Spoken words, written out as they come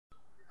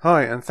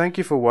Hi, and thank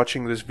you for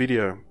watching this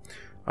video.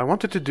 I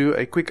wanted to do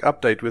a quick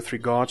update with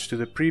regards to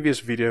the previous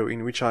video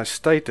in which I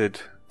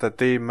stated that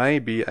there may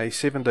be a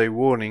 7-day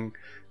warning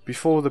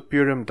before the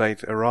Purim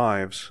date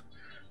arrives.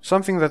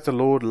 Something that the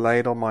Lord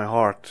laid on my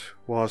heart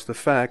was the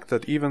fact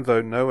that even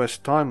though Noah's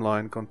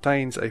timeline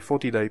contains a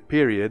 40-day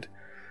period,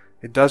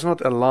 it does not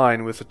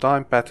align with the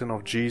time pattern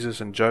of Jesus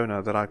and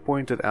Jonah that I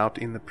pointed out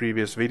in the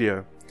previous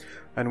video,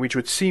 and which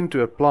would seem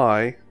to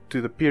apply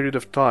to the period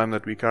of time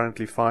that we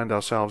currently find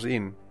ourselves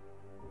in.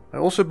 I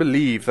also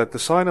believe that the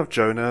sign of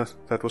Jonah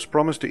that was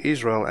promised to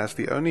Israel as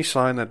the only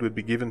sign that would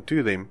be given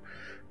to them,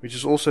 which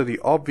is also the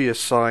obvious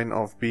sign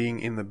of being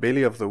in the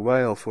belly of the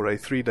whale for a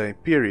 3-day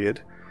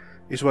period,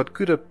 is what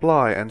could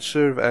apply and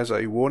serve as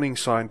a warning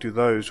sign to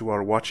those who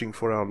are watching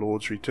for our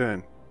Lord's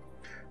return.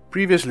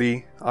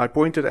 Previously, I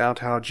pointed out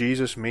how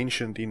Jesus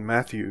mentioned in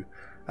Matthew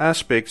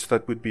aspects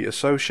that would be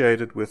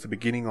associated with the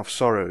beginning of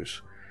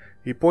sorrows.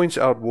 He points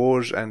out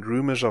wars and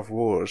rumors of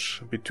wars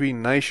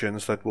between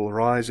nations that will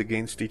rise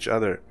against each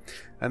other,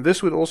 and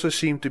this would also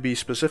seem to be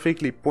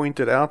specifically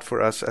pointed out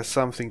for us as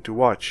something to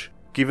watch,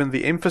 given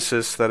the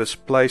emphasis that is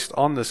placed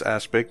on this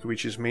aspect,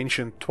 which is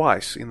mentioned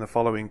twice in the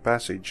following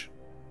passage.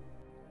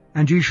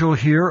 And ye shall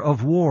hear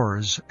of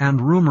wars and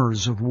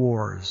rumors of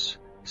wars.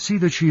 See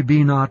that ye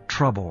be not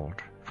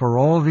troubled, for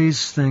all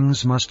these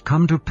things must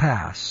come to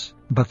pass,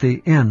 but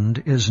the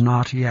end is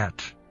not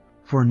yet.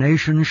 For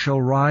nation shall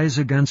rise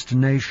against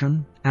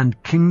nation,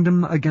 and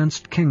kingdom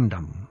against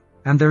kingdom.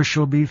 And there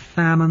shall be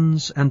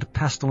famines and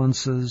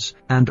pestilences,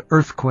 and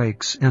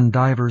earthquakes in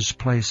divers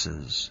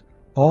places.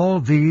 All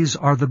these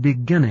are the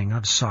beginning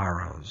of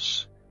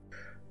sorrows.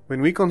 When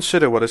we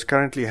consider what is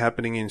currently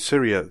happening in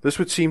Syria, this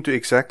would seem to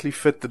exactly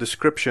fit the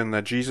description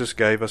that Jesus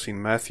gave us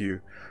in Matthew,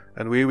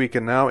 and where we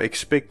can now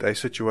expect a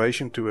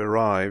situation to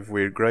arrive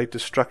where great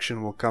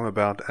destruction will come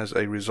about as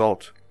a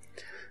result.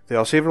 There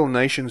are several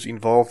nations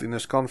involved in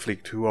this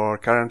conflict who are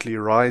currently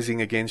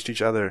rising against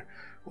each other,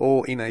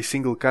 all in a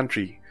single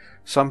country,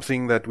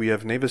 something that we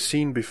have never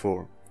seen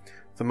before.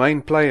 The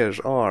main players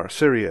are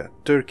Syria,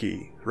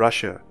 Turkey,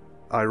 Russia,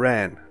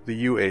 Iran, the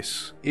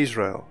US,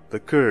 Israel, the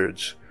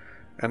Kurds,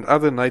 and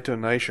other NATO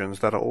nations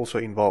that are also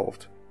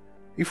involved.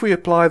 If we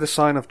apply the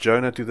sign of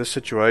Jonah to this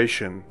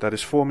situation that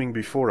is forming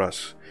before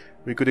us,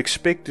 we could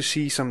expect to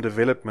see some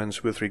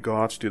developments with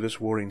regards to this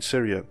war in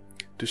Syria,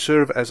 to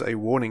serve as a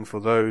warning for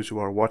those who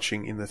are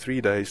watching in the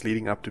 3 days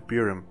leading up to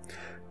Purim,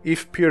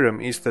 if Purim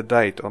is the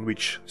date on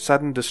which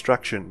sudden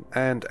destruction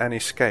and an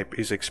escape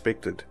is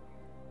expected.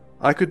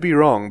 I could be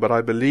wrong, but I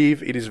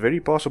believe it is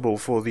very possible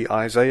for the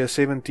Isaiah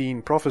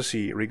 17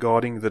 prophecy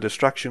regarding the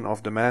destruction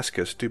of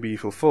Damascus to be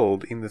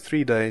fulfilled in the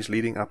 3 days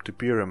leading up to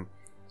Purim.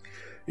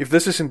 If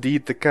this is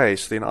indeed the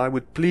case, then I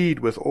would plead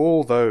with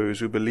all those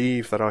who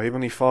believe that our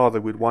Heavenly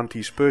Father would want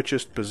His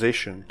purchased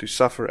possession to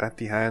suffer at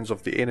the hands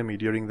of the enemy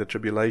during the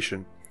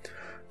tribulation,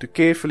 to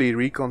carefully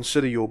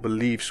reconsider your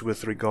beliefs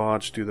with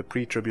regards to the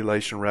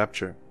pre-tribulation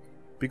rapture,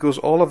 because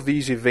all of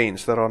these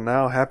events that are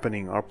now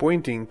happening are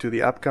pointing to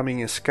the upcoming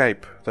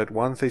escape that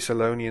 1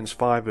 Thessalonians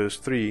 5 verse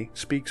 3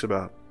 speaks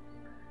about.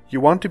 You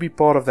want to be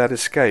part of that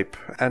escape,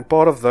 and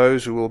part of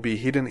those who will be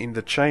hidden in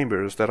the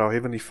chambers that our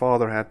Heavenly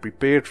Father had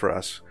prepared for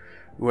us,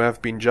 who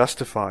have been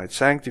justified,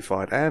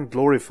 sanctified, and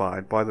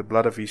glorified by the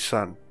blood of His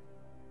Son.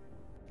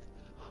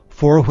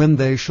 For when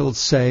they shall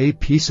say,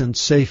 Peace and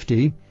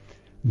safety,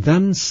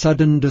 then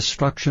sudden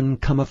destruction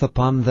cometh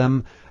upon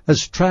them,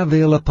 as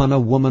travail upon a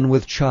woman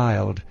with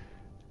child,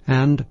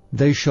 and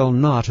they shall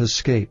not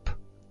escape.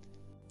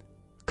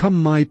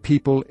 Come, my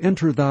people,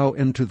 enter thou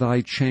into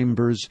thy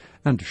chambers,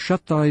 and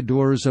shut thy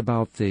doors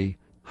about thee.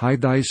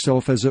 Hide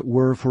thyself as it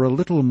were for a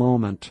little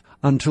moment,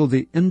 until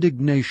the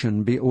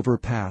indignation be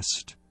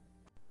overpast.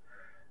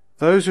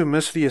 Those who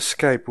miss the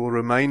escape will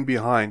remain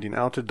behind in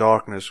outer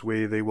darkness,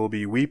 where there will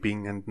be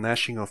weeping and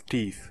gnashing of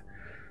teeth.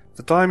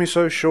 The time is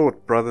so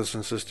short, brothers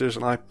and sisters,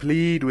 and I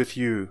plead with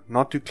you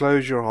not to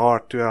close your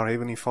heart to our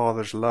Heavenly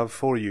Father's love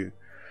for you.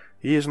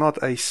 He is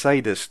not a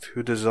sadist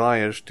who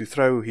desires to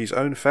throw his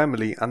own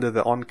family under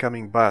the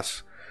oncoming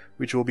bus,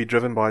 which will be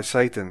driven by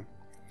Satan.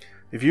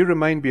 If you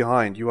remain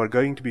behind, you are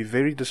going to be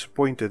very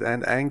disappointed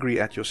and angry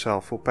at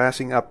yourself for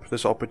passing up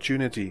this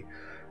opportunity,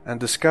 and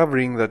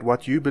discovering that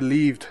what you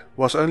believed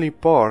was only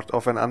part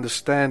of an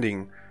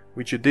understanding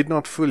which you did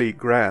not fully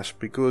grasp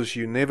because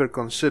you never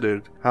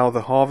considered how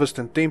the harvest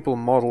and temple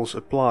models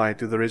apply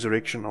to the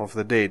resurrection of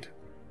the dead.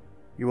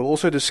 You will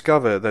also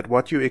discover that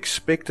what you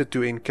expected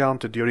to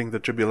encounter during the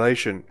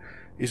tribulation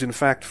is in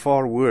fact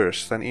far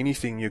worse than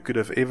anything you could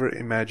have ever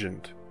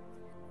imagined.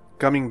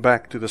 Coming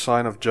back to the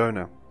sign of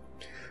Jonah.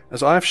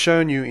 As I have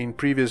shown you in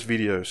previous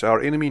videos,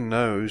 our enemy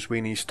knows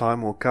when his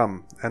time will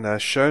come and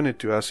has shown it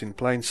to us in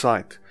plain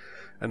sight,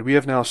 and we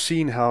have now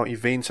seen how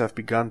events have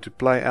begun to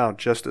play out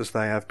just as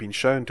they have been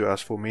shown to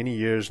us for many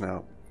years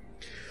now.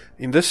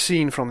 In this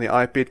scene from the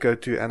iPad Go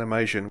 2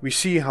 animation, we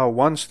see how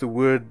once the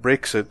word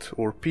Brexit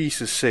or peace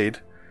is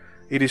said,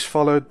 it is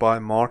followed by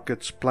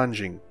markets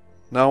plunging.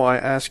 Now I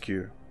ask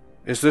you,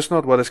 is this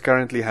not what is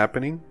currently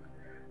happening?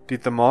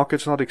 Did the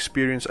markets not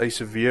experience a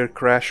severe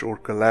crash or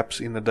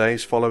collapse in the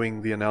days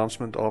following the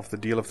announcement of the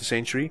deal of the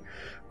century,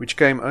 which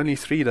came only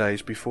 3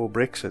 days before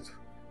Brexit?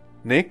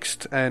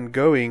 Next, and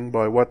going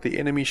by what the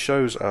enemy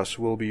shows us,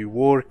 will be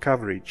war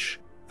coverage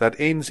that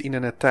ends in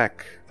an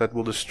attack that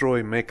will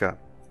destroy Mecca.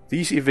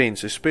 These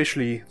events,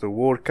 especially the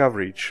war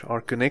coverage,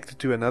 are connected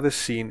to another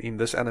scene in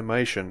this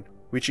animation,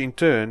 which in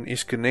turn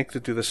is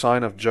connected to the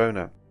sign of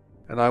Jonah,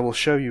 and I will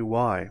show you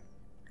why.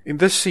 In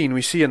this scene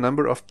we see a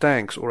number of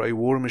tanks or a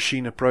war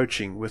machine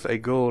approaching, with a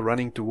girl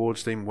running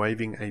towards them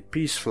waving a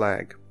peace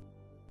flag.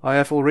 I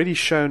have already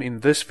shown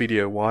in this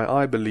video why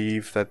I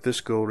believe that this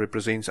girl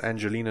represents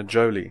Angelina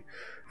Jolie,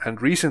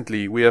 and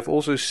recently we have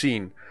also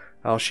seen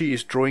how she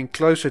is drawing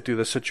closer to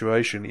the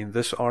situation in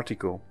this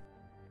article.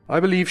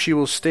 I believe she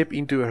will step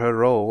into her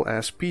role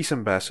as peace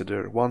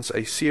ambassador once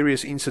a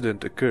serious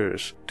incident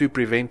occurs to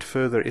prevent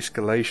further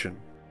escalation.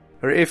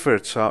 Her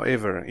efforts,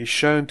 however, is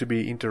shown to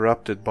be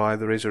interrupted by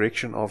the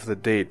resurrection of the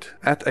dead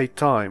at a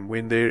time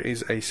when there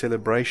is a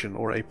celebration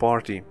or a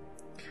party.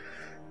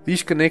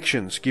 These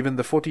connections, given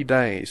the 40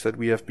 days that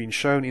we have been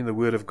shown in the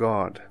Word of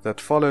God that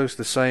follows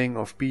the saying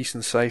of peace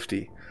and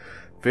safety,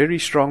 very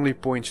strongly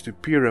points to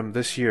Purim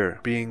this year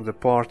being the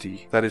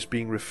party that is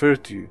being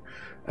referred to,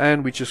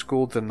 and which is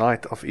called the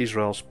Night of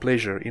Israel's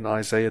Pleasure in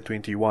Isaiah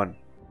 21.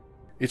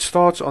 It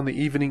starts on the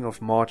evening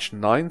of March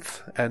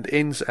 9th and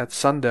ends at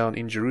sundown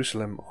in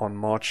Jerusalem on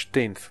March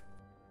 10th.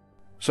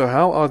 So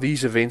how are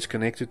these events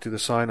connected to the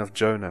sign of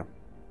Jonah?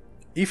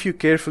 If you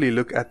carefully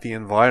look at the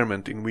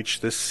environment in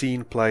which this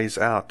scene plays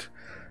out,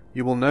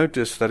 you will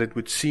notice that it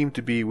would seem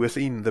to be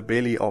within the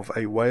belly of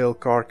a whale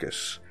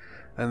carcass,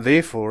 and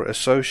therefore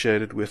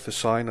associated with the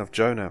sign of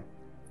Jonah.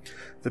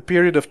 The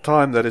period of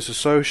time that is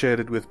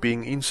associated with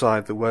being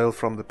inside the whale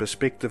from the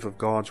perspective of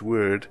God's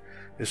Word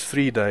is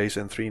 3 days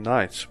and 3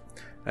 nights.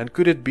 And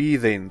could it be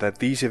then that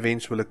these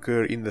events will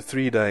occur in the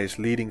 3 days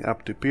leading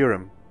up to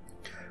Purim?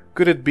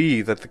 Could it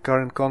be that the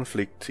current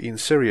conflict in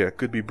Syria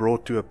could be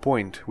brought to a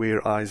point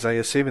where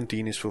Isaiah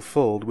 17 is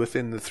fulfilled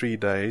within the 3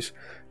 days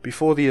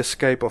before the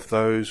escape of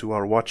those who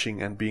are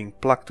watching and being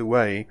plucked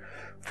away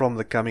from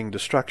the coming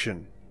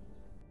destruction?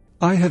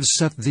 I have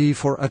set thee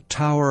for a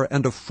tower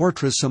and a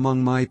fortress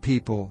among my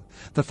people,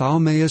 that thou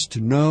mayest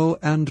know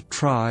and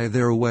try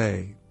their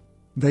way.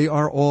 They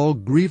are all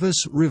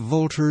grievous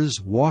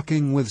revolters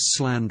walking with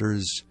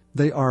slanders.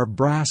 They are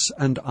brass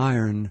and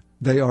iron.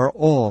 They are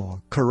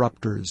all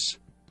corrupters.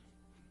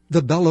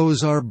 The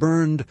bellows are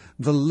burned,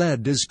 the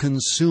lead is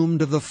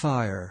consumed of the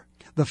fire.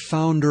 The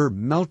founder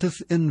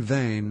melteth in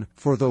vain,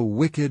 for the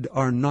wicked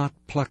are not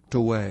plucked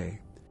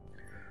away.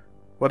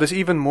 What is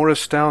even more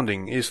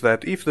astounding is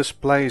that if this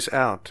plays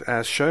out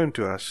as shown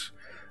to us,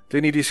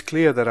 then it is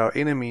clear that our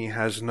enemy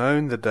has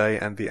known the day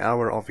and the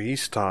hour of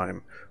his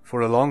time for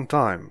a long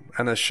time,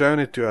 and has shown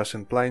it to us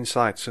in plain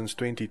sight since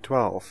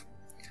 2012.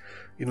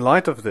 In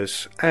light of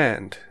this,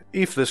 and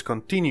if this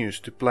continues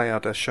to play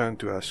out as shown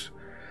to us,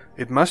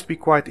 it must be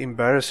quite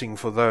embarrassing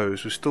for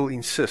those who still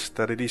insist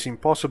that it is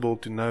impossible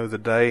to know the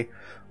day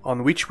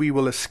on which we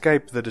will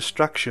escape the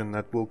destruction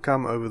that will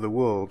come over the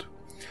world.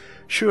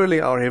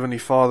 Surely our Heavenly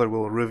Father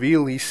will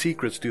reveal His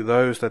secrets to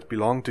those that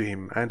belong to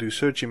Him and who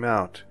search Him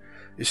out,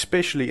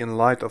 especially in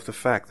light of the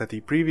fact that He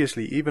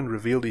previously even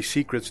revealed His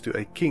secrets to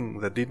a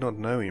king that did not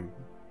know Him.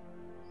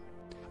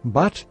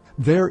 But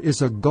there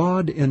is a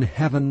God in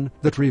heaven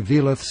that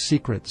revealeth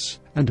secrets,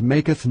 and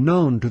maketh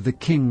known to the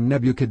king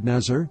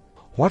Nebuchadnezzar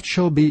what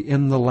shall be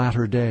in the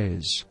latter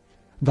days.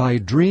 Thy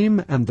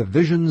dream and the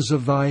visions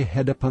of thy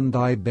head upon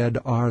thy bed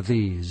are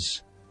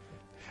these.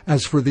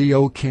 As for thee,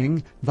 O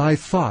king, thy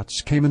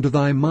thoughts came into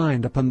thy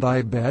mind upon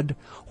thy bed,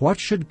 what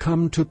should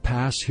come to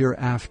pass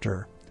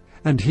hereafter.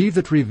 And he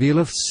that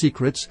revealeth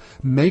secrets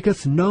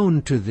maketh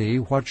known to thee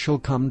what shall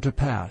come to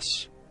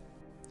pass.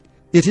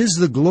 It is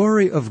the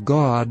glory of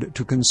God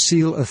to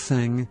conceal a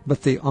thing,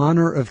 but the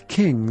honor of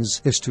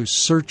kings is to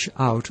search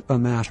out a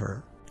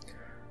matter.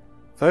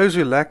 Those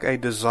who lack a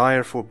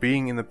desire for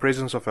being in the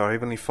presence of our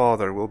Heavenly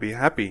Father will be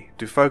happy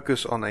to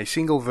focus on a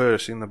single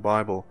verse in the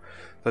Bible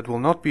that will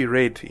not be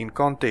read in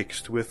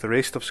context with the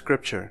rest of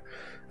Scripture,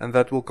 and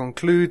that will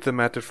conclude the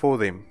matter for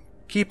them,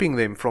 keeping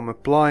them from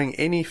applying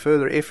any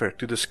further effort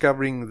to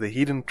discovering the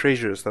hidden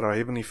treasures that our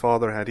Heavenly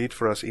Father had hid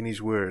for us in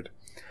His Word.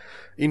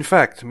 In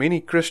fact, many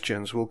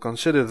Christians will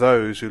consider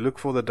those who look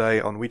for the day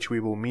on which we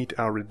will meet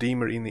our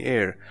Redeemer in the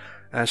air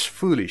as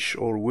foolish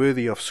or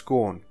worthy of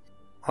scorn.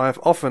 I have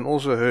often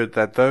also heard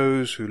that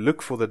those who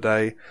look for the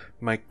day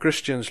make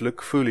Christians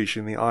look foolish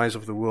in the eyes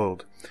of the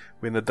world,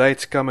 when the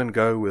dates come and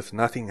go with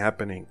nothing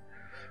happening.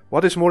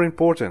 What is more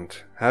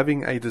important,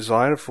 having a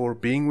desire for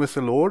being with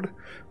the Lord,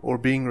 or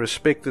being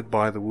respected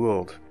by the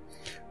world?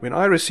 When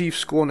I receive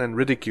scorn and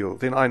ridicule,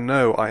 then I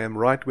know I am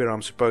right where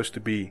I'm supposed to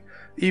be,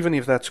 even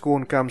if that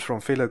scorn comes from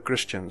fellow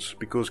Christians,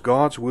 because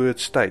God's Word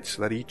states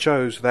that He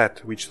chose that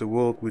which the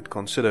world would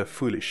consider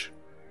foolish.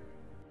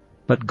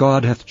 But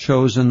God hath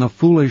chosen the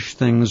foolish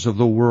things of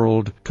the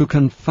world to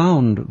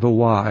confound the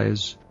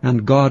wise,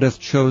 and God hath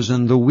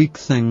chosen the weak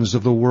things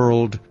of the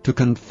world to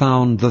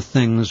confound the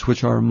things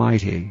which are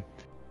mighty.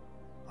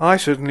 I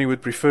certainly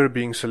would prefer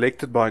being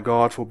selected by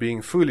God for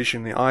being foolish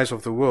in the eyes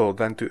of the world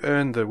than to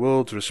earn the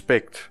world's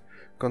respect.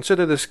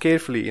 Consider this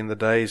carefully in the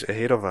days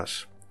ahead of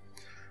us.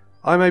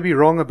 I may be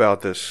wrong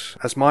about this,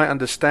 as my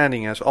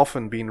understanding has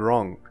often been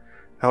wrong.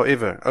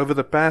 However, over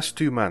the past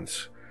 2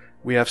 months,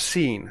 we have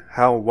seen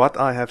how what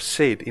I have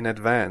said in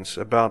advance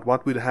about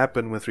what would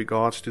happen with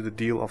regards to the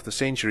deal of the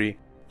century,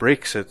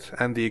 Brexit,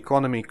 and the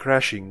economy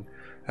crashing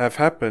have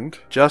happened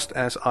just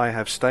as I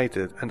have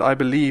stated, and I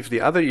believe the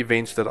other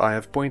events that I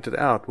have pointed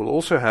out will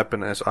also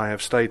happen as I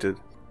have stated,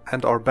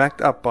 and are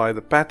backed up by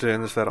the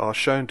patterns that are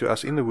shown to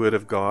us in the Word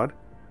of God,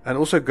 and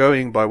also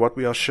going by what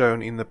we are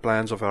shown in the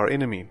plans of our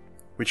enemy,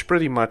 which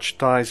pretty much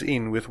ties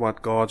in with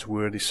what God's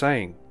Word is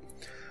saying.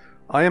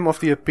 I am of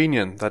the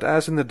opinion that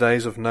as in the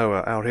days of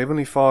Noah, our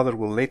Heavenly Father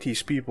will let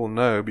His people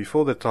know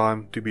before the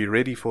time to be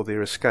ready for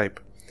their escape.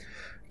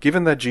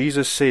 Given that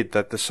Jesus said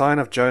that the sign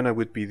of Jonah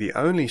would be the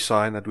only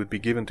sign that would be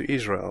given to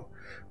Israel,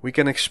 we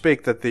can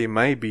expect that there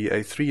may be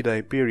a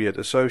 3-day period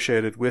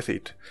associated with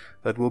it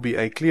that will be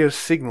a clear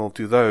signal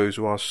to those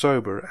who are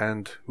sober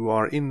and who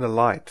are in the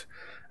light,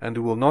 and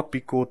who will not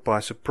be caught by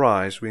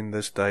surprise when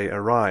this day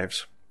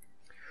arrives.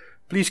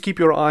 Please keep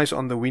your eyes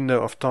on the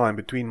window of time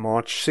between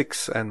March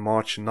 6th and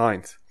March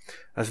 9th,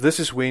 as this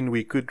is when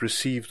we could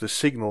receive the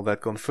signal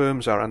that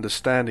confirms our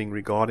understanding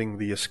regarding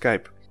the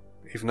escape.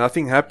 If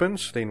nothing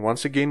happens, then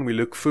once again we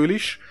look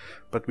foolish,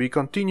 but we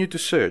continue to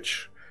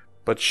search.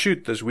 But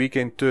should this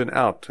weekend turn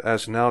out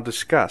as now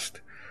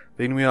discussed,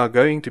 then we are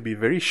going to be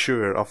very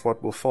sure of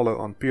what will follow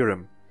on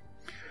Purim.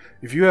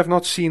 If you have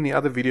not seen the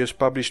other videos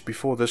published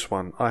before this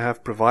one, I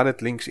have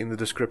provided links in the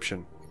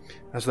description,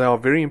 as they are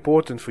very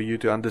important for you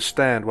to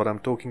understand what I'm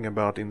talking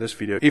about in this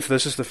video, if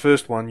this is the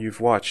first one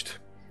you've watched.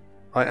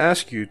 I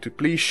ask you to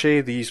please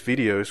share these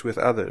videos with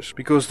others,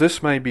 because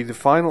this may be the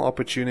final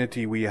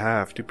opportunity we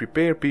have to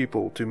prepare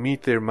people to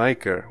meet their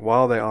Maker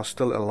while they are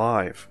still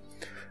alive.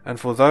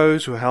 And for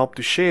those who help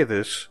to share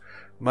this,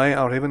 may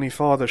our Heavenly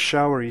Father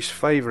shower His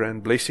favor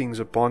and blessings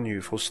upon you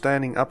for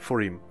standing up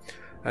for Him,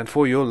 and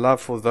for your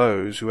love for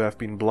those who have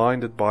been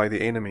blinded by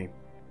the enemy.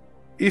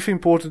 If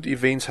important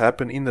events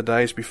happen in the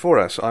days before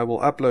us, I will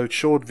upload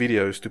short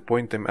videos to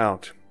point them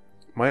out.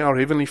 May our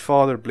Heavenly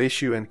Father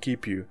bless you and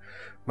keep you.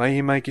 May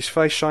He make His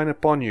face shine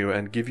upon you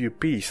and give you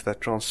peace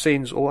that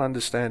transcends all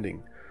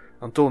understanding.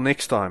 Until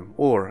next time,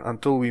 or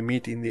until we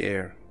meet in the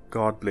air,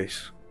 God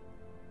bless.